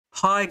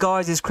Hi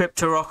guys, it's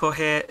Crypto Rocko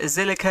here.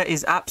 Zilliqa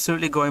is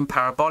absolutely going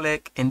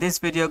parabolic. In this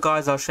video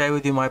guys, I'll share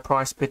with you my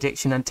price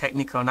prediction and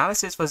technical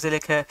analysis for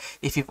Zilliqa.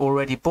 If you've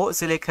already bought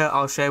Zilliqa,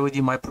 I'll share with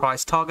you my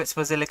price targets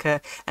for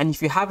Zilliqa. And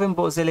if you haven't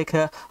bought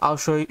Zilliqa, I'll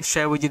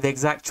share with you the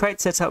exact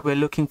trade setup we're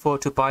looking for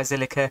to buy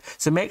Zilliqa.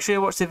 So make sure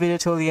you watch the video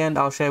till the end.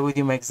 I'll share with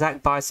you my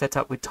exact buy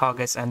setup with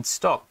targets and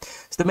stop.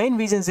 So the main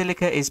reason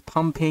Zilliqa is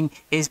pumping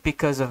is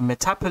because of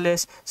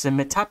Metapolis. So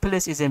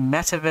Metapolis is a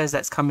metaverse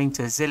that's coming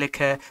to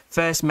Zilliqa.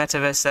 First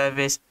metaverse service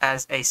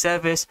as a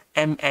service,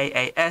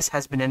 MAAS,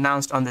 has been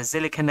announced on the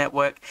Zilliqa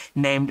network.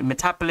 Named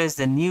Metapolis,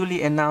 the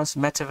newly announced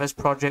metaverse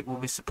project will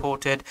be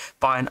supported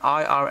by an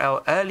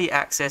IRL early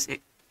access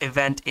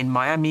event in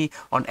Miami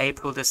on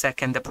April the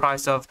 2nd. The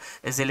price of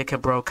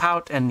Zilliqa broke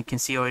out and you can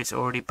see it's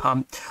already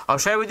pumped. I'll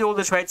share with you all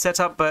the trade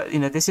setup, but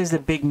this is the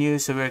big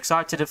news, so we're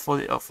excited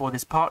for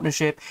this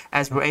partnership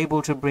as we're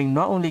able to bring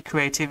not only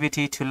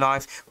creativity to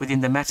life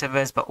within the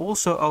metaverse but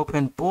also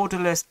open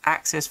borderless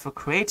access for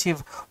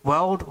creative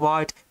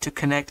worldwide to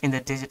connect in the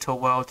digital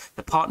world.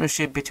 The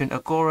partnership between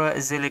Agora,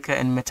 Zilliqa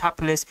and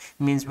Metapolis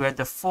means we're at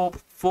the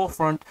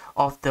forefront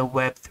of the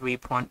Web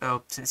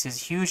 3.0. So this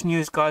is huge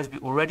news guys. We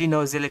already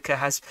know Zilliqa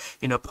has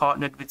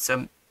partnered with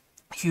some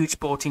huge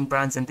sporting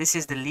brands, and this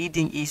is the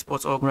leading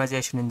esports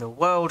organization in the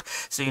world.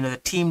 So the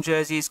team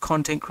jerseys,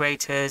 content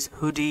creators,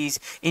 hoodies,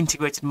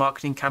 integrated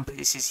marketing campaigns.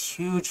 This is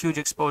huge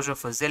exposure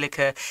for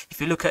Zilliqa.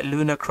 If you look at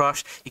Lunar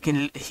Crush, you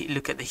can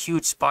look at the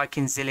huge spike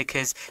in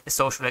Zilliqa's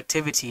social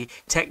activity.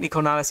 Technical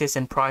analysis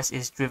and price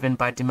is driven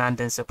by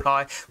demand and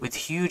supply with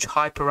huge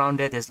hype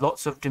around it. There's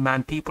lots of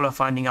demand, people are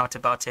finding out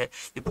about it.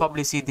 You'll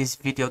probably see this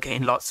video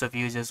getting lots of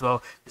views as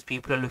well because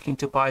people are looking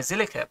to buy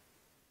Zilliqa.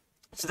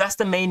 So that's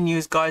the main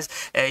news guys.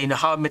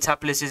 How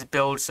Metapolis is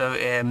built. So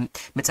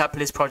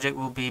Metapolis project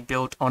will be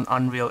built on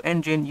Unreal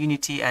Engine,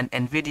 Unity and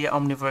Nvidia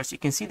Omniverse. You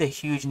can see the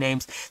huge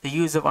names. The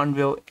use of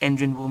Unreal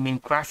Engine will mean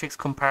graphics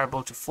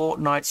comparable to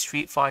Fortnite,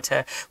 Street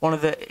Fighter. One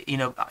of the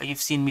you've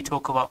seen me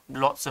talk about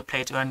lots of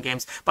play to earn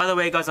games. By the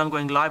way guys, I'm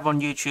going live on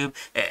YouTube.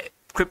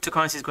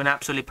 Cryptocurrency is going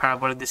absolutely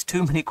parabolic. There's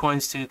too many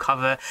coins to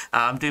cover.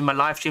 I'm doing my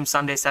live stream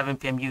Sunday 7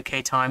 p.m.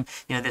 UK time.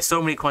 There's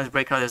so many coins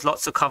breaking out. There's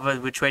lots to cover.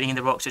 We're trading in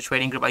the Rocko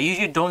trading group. I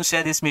usually don't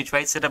share this new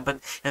trade setup, but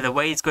the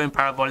way it's going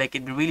parabolic,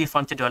 it'd be really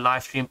fun to do a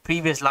live stream.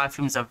 Previous live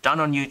streams I've done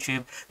on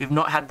YouTube, we've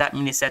not had that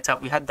many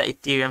setup. We had that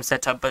Ethereum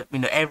setup, but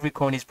every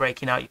coin is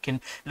breaking out. You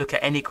can look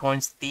at any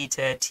coins: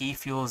 Theta,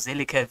 T-Fuel,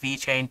 Zilliqa,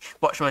 VeChain.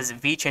 Watch my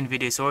VeChain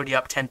video. It's already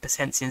up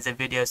 10% since the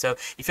video. So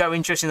if you are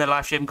interested in the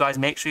live stream, guys,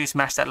 make sure you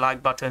smash that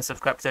like button,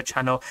 subscribe to the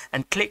channel,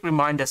 and click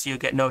reminder so you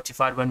get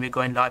notified when we're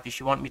going live. If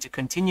you want me to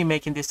continue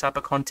making this type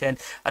of content,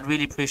 I'd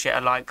really appreciate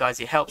a like guys.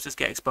 It helps us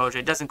get exposure.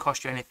 It doesn't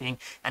cost you anything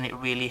and it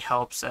really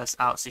helps us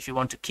out. So if you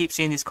want to keep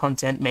seeing this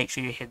content, make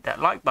sure you hit that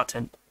like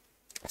button.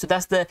 So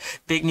that's the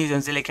big news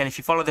on Zilliqa, and if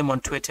you follow them on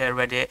Twitter,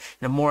 Reddit,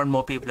 more and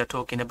more people are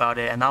talking about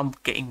it, and I'm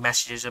getting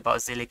messages about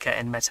Zilliqa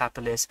and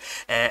Metapolis,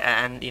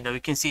 and you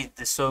can see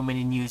there's so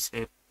many news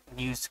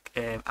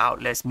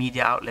outlets,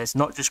 media outlets,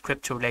 not just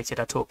crypto related,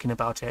 are talking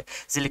about it.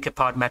 Zilliqa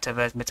powered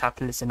metaverse.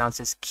 Metapolis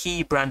announces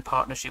key brand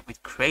partnership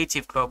with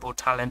creative global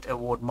talent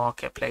award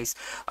marketplace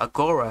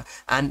Agora,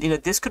 and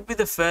this could be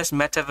the first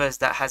metaverse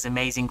that has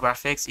amazing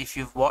graphics. If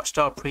you've watched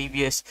our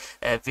previous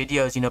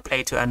videos,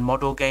 play to earn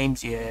model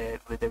games,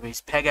 whether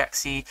it's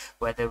Pegaxi,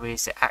 whether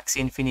it's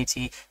Axie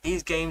Infinity,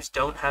 these games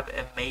don't have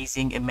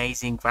amazing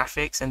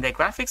graphics, and their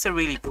graphics are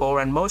really poor.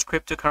 And most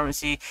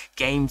cryptocurrency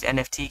games,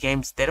 NFT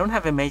games, they don't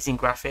have amazing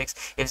graphics.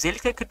 If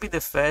Zilliqa could be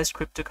the first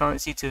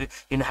cryptocurrency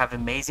to have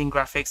amazing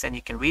graphics, and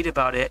you can read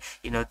about it,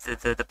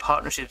 the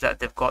partnerships that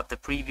they've got, the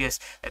previous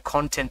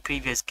content,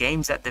 previous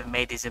games that they've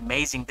made is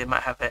amazing. They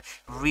might have a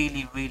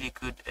really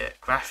good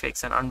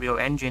graphics and Unreal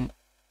Engine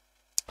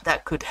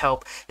that could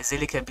help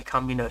Zilliqa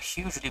become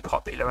hugely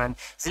popular. And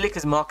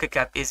Zilliqa's market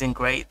cap isn't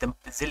great.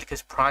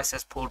 Zilliqa's price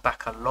has pulled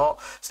back a lot,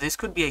 so this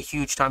could be a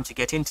huge time to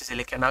get into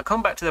Zilliqa. And I'll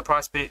come back to the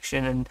price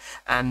prediction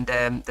and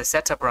the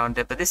setup around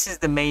it, but this is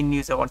the main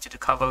news I wanted to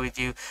cover with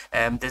you.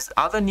 There's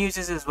other news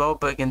as well,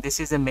 but again, this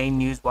is the main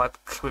news why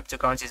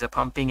cryptocurrencies are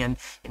pumping. And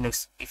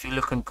if you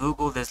look on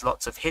Google, there's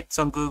lots of hits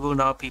on Google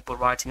now, people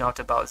writing out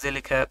about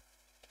Zilliqa.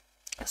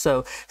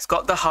 So it's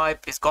got the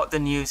hype, it's got the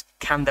news.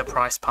 Can the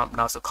price pump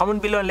now? So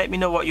comment below and let me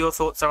know what your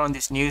thoughts are on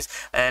this news.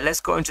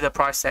 Let's go into the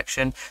price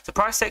section. So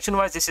price section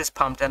wise, this is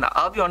pumped, and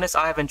I'll be honest,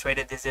 I haven't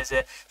traded this. There's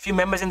a few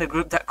members in the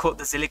group that caught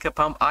the Zilliqa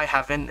pump. I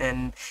haven't,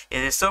 and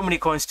there's so many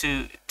coins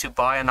to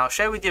buy. And I'll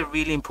share with you a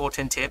really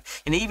important tip.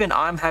 And even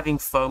I'm having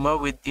FOMO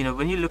with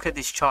when you look at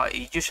this chart,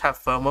 you just have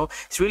FOMO.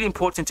 It's really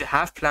important to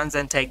have plans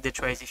and take the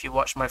trades. If you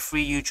watched my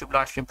free YouTube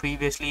live stream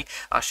previously,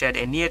 I shared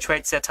a NIA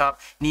trade setup.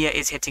 NIA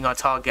is hitting our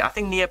target. I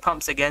think NIA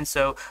pumps again,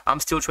 so I'm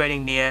still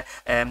trading NIA.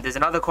 There's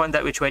another coin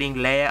that we're trading,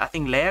 Layer. I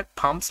think Layer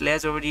pumps.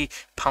 Layer's already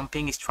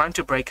pumping. It's trying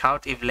to break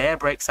out. If Layer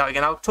breaks out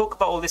again, I'll talk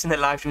about all this in the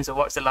live stream, so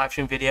watch the live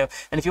stream video.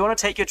 And if you want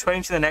to take your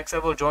trading to the next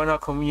level, join our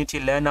community,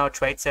 learn our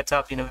trade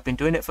setup. We've been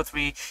doing it for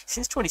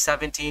since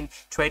 2017,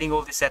 trading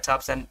all the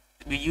setups, and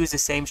we use the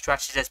same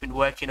strategy that's been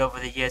working over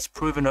the years,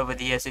 proven over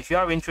the years. So if you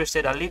are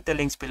interested, I'll leave the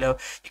links below.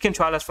 You can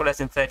trial us for less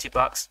than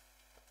 $30.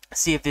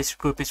 see if this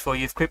group is for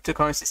you. If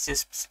cryptocurrencies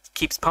just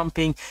keeps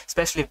pumping,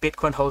 especially if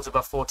Bitcoin holds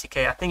above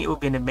 40k, I think it will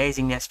be an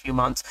amazing next few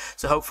months.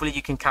 So hopefully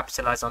you can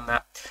capitalize on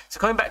that. So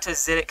coming back to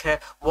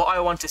Zilliqa, what I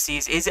want to see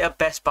is it a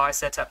best buy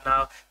setup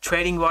now?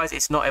 Trading wise,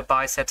 it's not a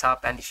buy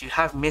setup. And if you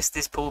have missed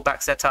this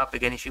pullback setup,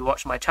 again, if you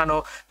watch my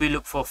channel, we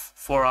look for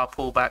 4-hour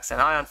pullbacks,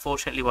 and I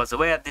unfortunately was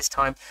away at this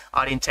time.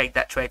 I didn't take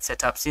that trade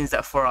setup. Since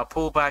that 4-hour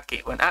pullback,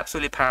 it went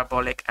absolutely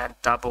parabolic and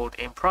doubled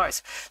in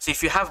price. So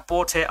if you have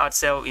bought it, I'd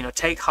say, you know,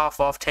 take half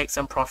off, take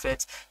some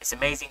profit. It's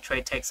amazing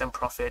trade, take some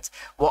profits.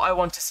 What I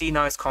want to see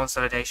now is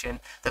consolidation.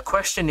 The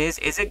question is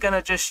it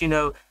gonna just, you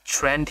know,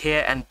 trend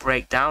here and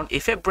break down?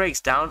 If it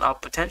breaks down, I'll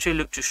potentially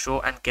look to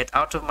short and get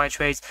out of my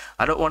trades.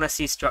 I don't want to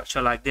see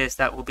structure like this.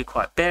 That will be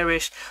quite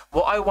bearish.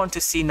 What I want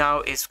to see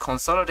now is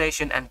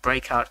consolidation and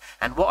breakout,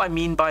 and what I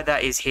mean by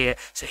that is here.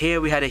 So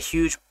here we had a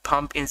huge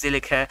pump in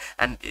Zilliqa,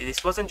 and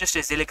this wasn't just a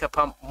Zilliqa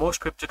pump.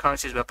 Most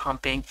cryptocurrencies were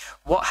pumping.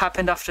 What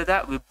happened after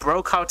that? We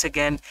broke out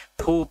again,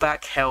 pulled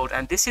back, held,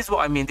 and this is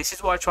what I mean. This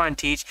is what I try and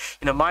teach.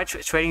 You know, my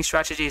trading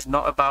strategy is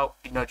not about,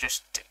 you know,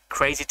 just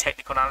crazy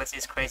technical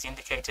analysis, crazy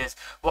indicators.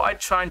 What I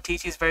try and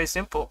teach is very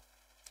simple.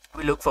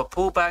 We look for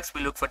pullbacks,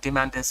 we look for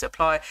demand and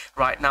supply.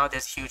 Right now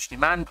there's huge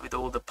demand with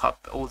all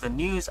the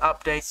news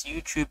updates,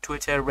 YouTube,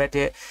 Twitter,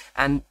 Reddit,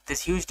 and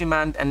there's huge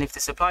demand, and if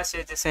the supply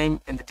stays the same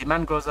and the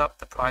demand goes up,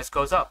 the price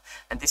goes up.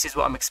 And this is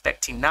what I'm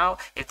expecting now.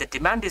 If the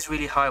demand is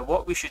really high,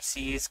 what we should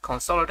see is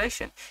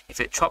consolidation.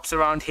 If it chops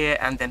around here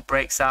and then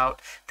breaks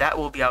out, that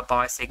will be our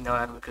buy signal,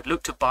 and we could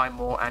look to buy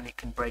more and it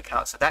can break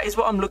out. So that is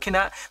what I'm looking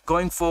at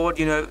going forward.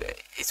 You know,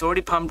 it's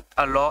already pumped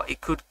a lot. It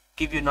could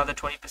give you another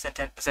 20%,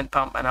 10%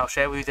 pump, and I'll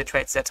share with you the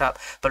trade setup.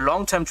 But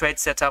long-term trade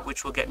setup,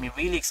 which will get me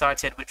really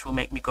excited, which will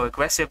make me go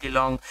aggressively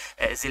long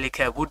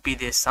Zilliqa, would be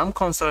this: some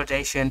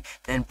consolidation,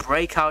 then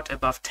breakout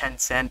above 10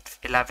 cent,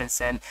 11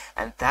 cent,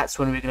 and that's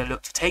when we're going to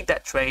look to take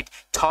that trade,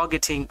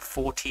 targeting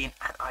 14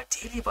 and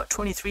ideally about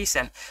 23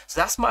 cent. So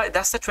that's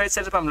the trade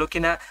setup I'm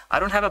looking at. I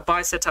don't have a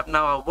buy setup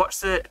now. I'll watch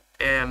the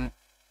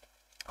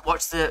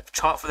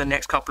chart for the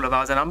next couple of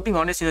hours, and I'm being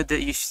honest, you know,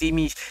 that you see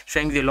me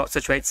showing with you lots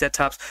of trade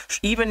setups.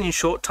 Even in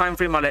short time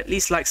frame, I'll at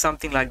least like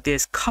something like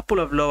this, couple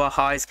of lower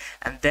highs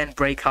and then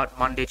breakout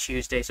Monday,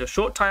 Tuesday. So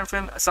short time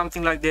frame,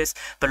 something like this.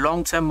 But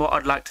long term, what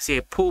I'd like to see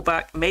a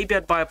pullback. Maybe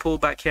I'd buy a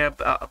pullback here,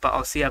 but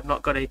I'll see. I've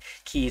not got a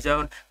key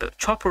zone, but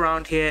chop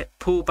around here,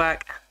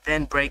 pullback,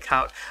 then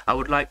breakout. I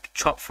would like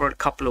chop for a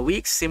couple of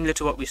weeks, similar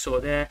to what we saw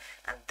there,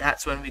 and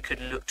that's when we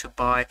could look to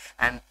buy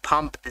and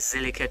pump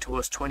Zilliqa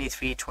towards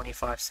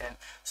 23-25 cent.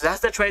 So that's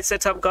the trade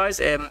setup,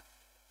 guys.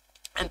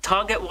 And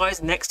target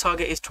wise, next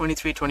target is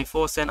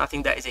 23-24 cent. I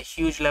think that is a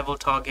huge level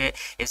target.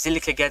 If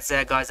Zilliqa gets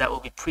there, guys, that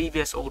will be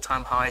previous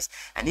all-time highs.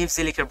 And if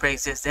Zilliqa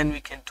breaks this, then we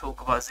can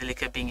talk about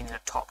Zilliqa being in the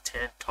top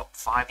 10, top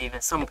 5,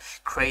 even some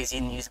crazy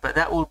news. But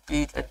that will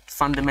be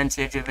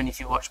fundamentally driven. If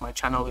you watch my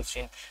channel, we've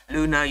seen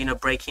Luna, you know,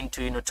 break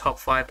into, you know, top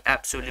 5,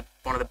 absolutely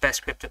one of the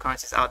best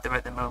cryptocurrencies out there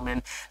at the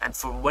moment. And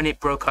from when it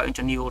broke out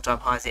into new all-time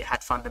highs, it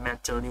had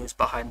fundamental news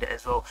behind it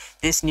as well.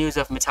 This news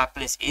of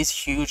Metapolis is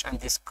huge, and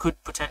this could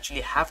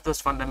potentially have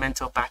those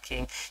fundamental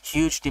backing,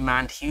 huge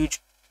demand, huge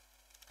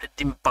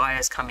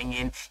buyers coming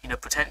in, you know,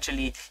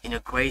 potentially, you know,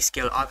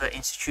 Grayscale, other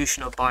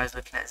institutional buyers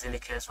looking at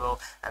Zilliqa as well,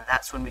 and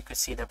that's when we could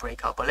see the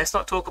breakout. But let's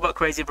not talk about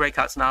crazy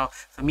breakouts now.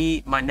 For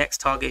me, my next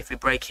target, if we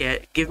break here,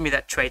 give me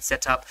that trade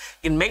setup.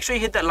 You can make sure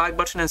you hit that like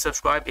button and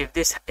subscribe. If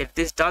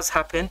this does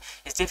happen,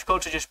 it's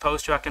difficult to just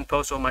post here. I can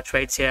post all my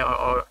trades here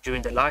or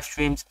during the live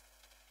streams.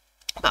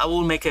 But I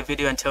will make a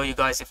video and tell you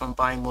guys if I'm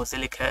buying more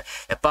Zilliqa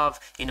above,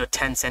 you know,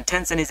 10 cent.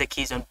 10 cent is a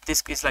key zone.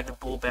 This is like the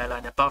bull bear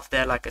line. Above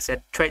there, like I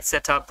said, trade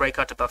setup,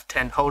 breakout above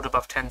 10, hold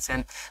above 10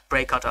 cent,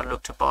 breakout, I'll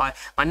look to buy.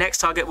 My next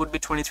target would be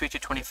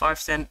 23-25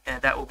 cent,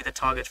 and that will be the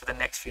target for the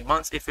next few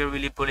months if we're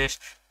really bullish.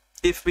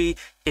 If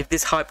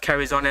this hype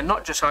carries on, and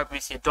not just hype, we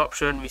see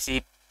adoption, we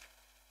see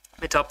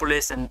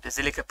Metapolis and the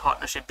Zilliqa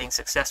partnership being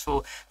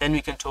successful, then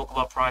we can talk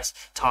about price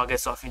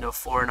targets of, you know,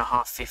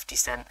 4.5, 50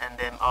 cent, and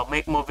then I'll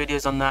make more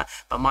videos on that.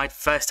 But my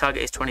first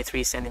target is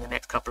 23 cent in the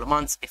next couple of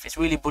months. If it's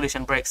really bullish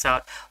and breaks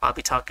out, I'll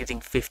be targeting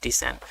 50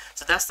 cent.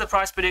 So that's the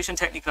price prediction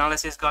technical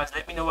analysis, guys.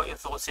 Let me know what your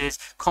thoughts is.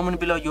 Comment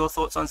below your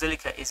thoughts on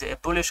Zilliqa. Is it a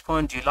bullish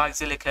coin? Do you like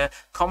Zilliqa?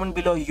 Comment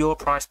below your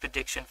price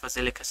prediction for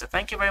Zilliqa. So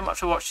thank you very much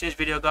for watching this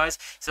video, guys.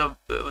 So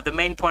the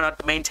main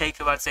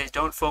takeaway I'd say is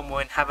don't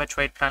FOMO and have a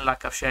trade plan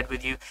like I've shared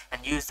with you,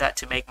 and use that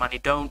to make money.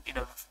 Don't, you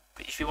know,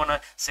 if you want to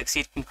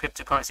succeed in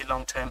cryptocurrency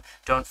long term,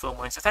 don't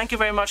FOMO in. So thank you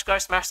very much,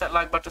 guys. Smash that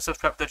like button,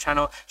 subscribe to the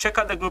channel, check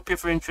out the group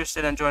if you're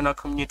interested, and join our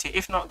community.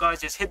 If not, guys,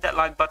 just hit that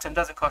like button. It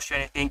doesn't cost you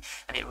anything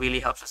and it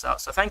really helps us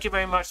out. So thank you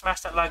very much. Smash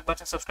that like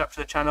button, subscribe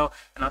to the channel,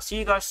 and I'll see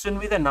you guys soon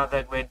with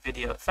another great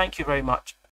video. Thank you very much.